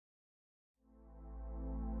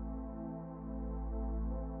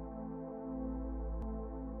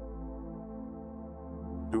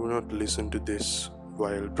Do not listen to this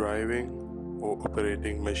while driving or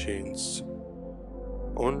operating machines.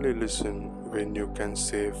 Only listen when you can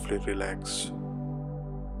safely relax.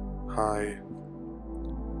 Hi,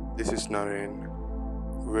 this is Naren,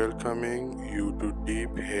 welcoming you to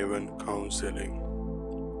Deep Haven Counseling.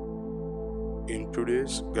 In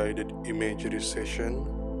today's guided imagery session,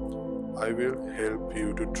 I will help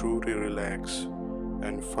you to truly relax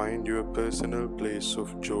and find your personal place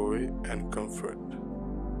of joy and comfort.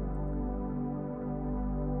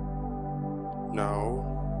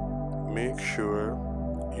 Now, make sure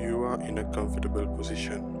you are in a comfortable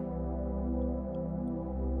position.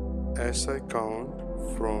 As I count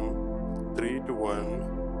from 3 to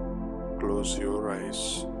 1, close your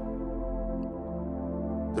eyes.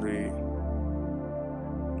 3,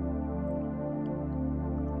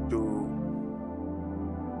 2,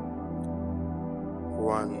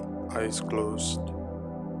 1, eyes closed.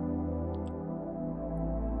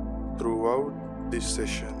 Throughout this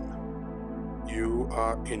session, you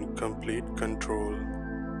are in complete control.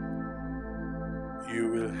 You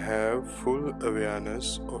will have full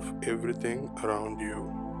awareness of everything around you.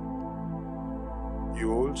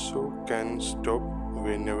 You also can stop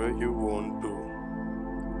whenever you want to.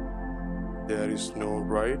 There is no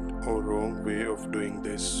right or wrong way of doing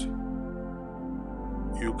this.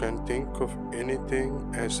 You can think of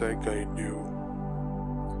anything as I guide you.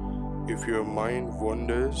 If your mind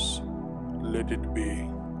wanders, let it be,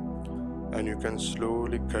 and you can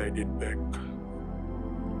slowly guide it back.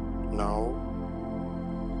 Now,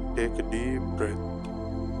 take a deep breath.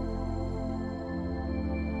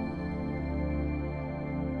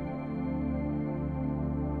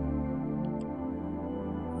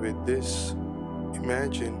 With this,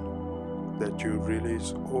 imagine that you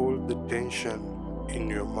release all the tension in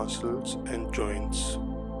your muscles and joints.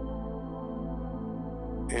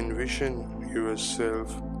 Envision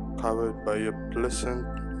yourself covered by a pleasant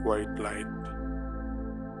white light.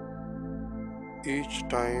 Each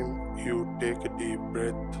time you take a deep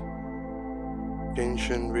breath,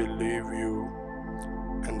 tension will leave you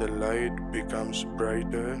and the light becomes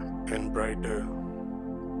brighter and brighter.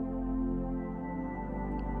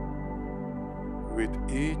 With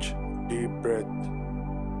each deep breath,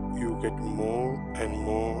 you get more and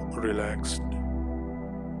more relaxed.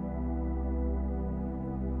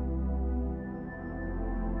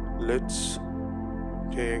 Let's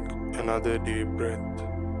take another deep breath.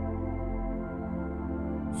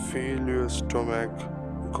 Feel your stomach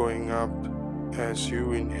going up as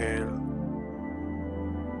you inhale.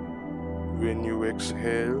 When you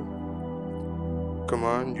exhale,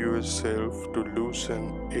 command yourself to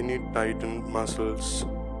loosen any tightened muscles.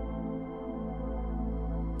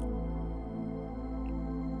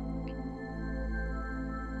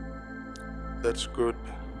 That's good.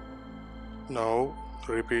 Now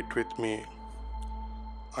repeat with me.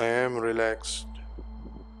 I am relaxed.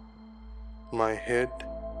 My head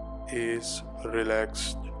is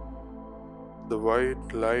relaxed. The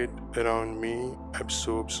white light around me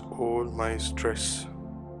absorbs all my stress.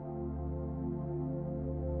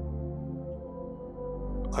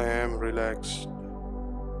 I am relaxed.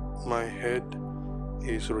 My head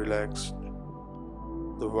is relaxed.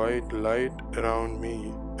 The white light around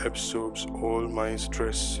me absorbs all my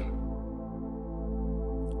stress.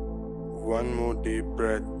 One more deep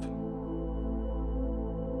breath.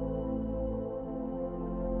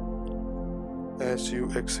 As you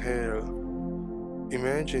exhale,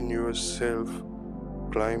 imagine yourself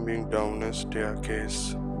climbing down a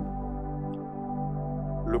staircase.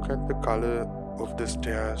 Look at the color of the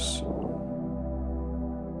stairs.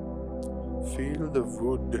 Feel the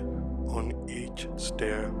wood on each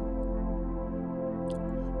stair.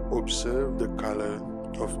 Observe the color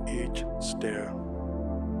of each stair.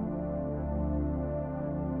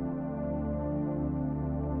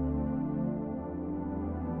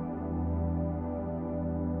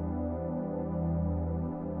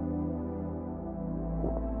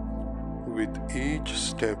 With each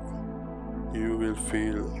step, you will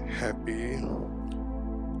feel happy,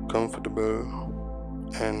 comfortable,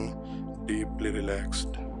 and deeply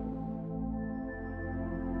relaxed.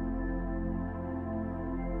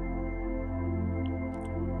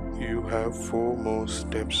 You have 4 more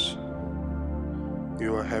steps.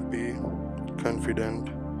 You are happy, confident,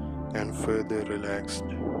 and further relaxed.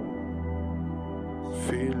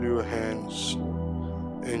 Feel your hands.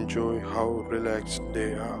 Enjoy how relaxed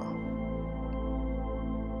they are.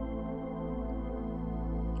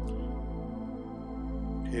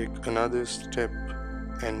 Take another step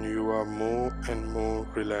and you are more and more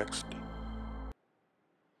relaxed.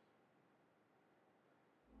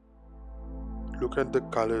 Look at the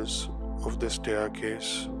colors of the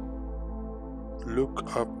staircase.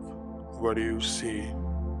 Look up. What do you see?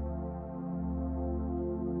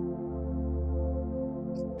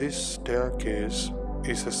 This staircase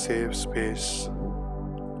is a safe space.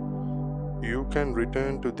 You can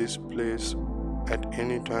return to this place at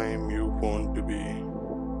any time you want to be.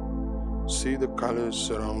 See the colors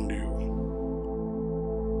around you.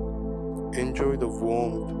 Enjoy the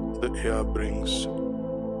warmth the air brings.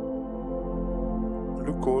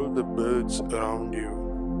 Look all the birds around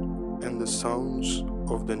you and the sounds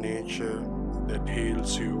of the nature that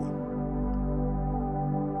heals you.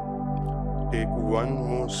 Take one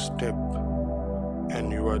more step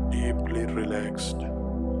and you are deeply relaxed,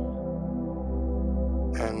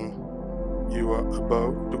 and you are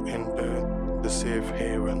about to enter the safe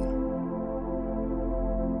haven.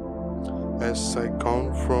 As I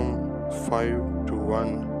count from 5 to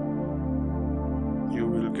 1, you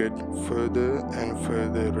will get further and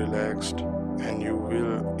further relaxed and you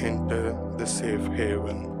will enter the safe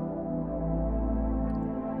haven.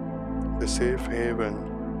 The safe haven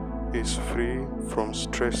is free from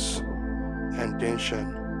stress and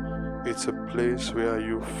tension. It's a place where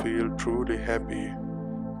you feel truly happy,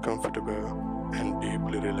 comfortable, and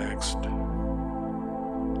deeply relaxed.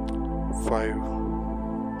 5,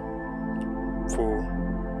 4,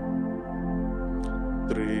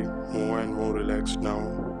 3, more and more relaxed now.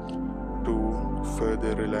 2,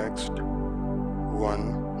 further relaxed.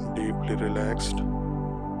 1, deeply relaxed.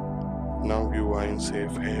 Now you are in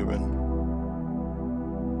safe haven.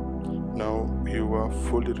 Now you are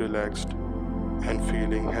fully relaxed and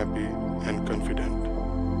feeling happy and confident.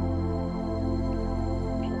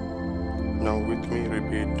 Now with me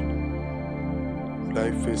repeat.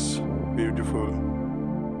 Life is beautiful.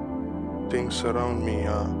 Things around me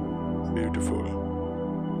are beautiful.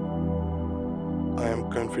 I am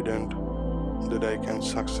confident that I can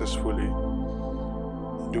successfully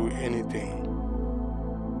do anything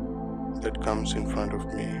that comes in front of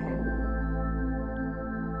me.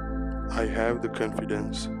 I have the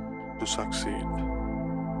confidence to succeed.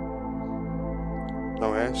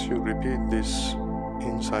 Now as you repeat this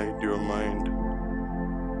inside your mind,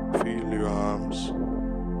 feel your arms.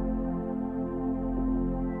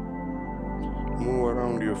 Move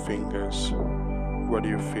around your fingers. What do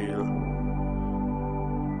you feel?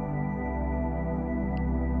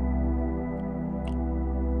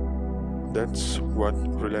 That's what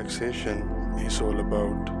relaxation is all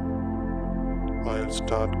about. I'll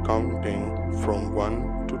start counting from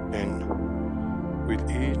 1 to 10. With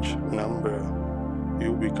each number,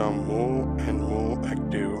 you become more and more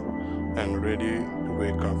active and ready to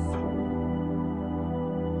wake up.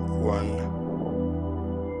 1,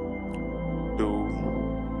 2,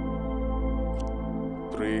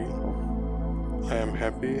 3. I am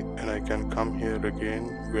happy and I can come here again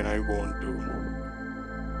when I want to.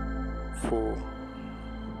 4,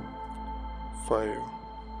 5,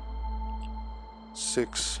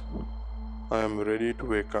 6. I am ready to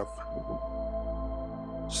wake up.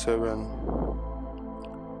 7.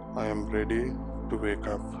 I am ready to wake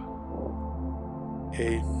up.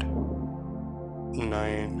 8,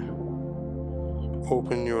 9.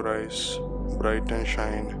 Open your eyes, bright and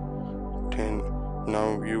shine. 10.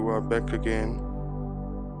 Now you are back again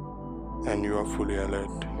and you are fully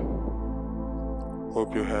alert.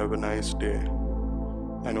 Hope you have a nice day,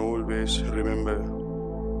 and always remember,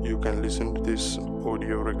 you can listen to this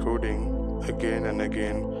audio recording again and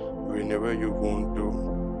again whenever you want to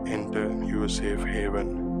enter your safe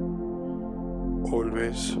haven.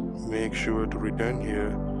 Always make sure to return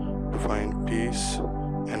here to find peace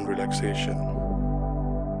and relaxation.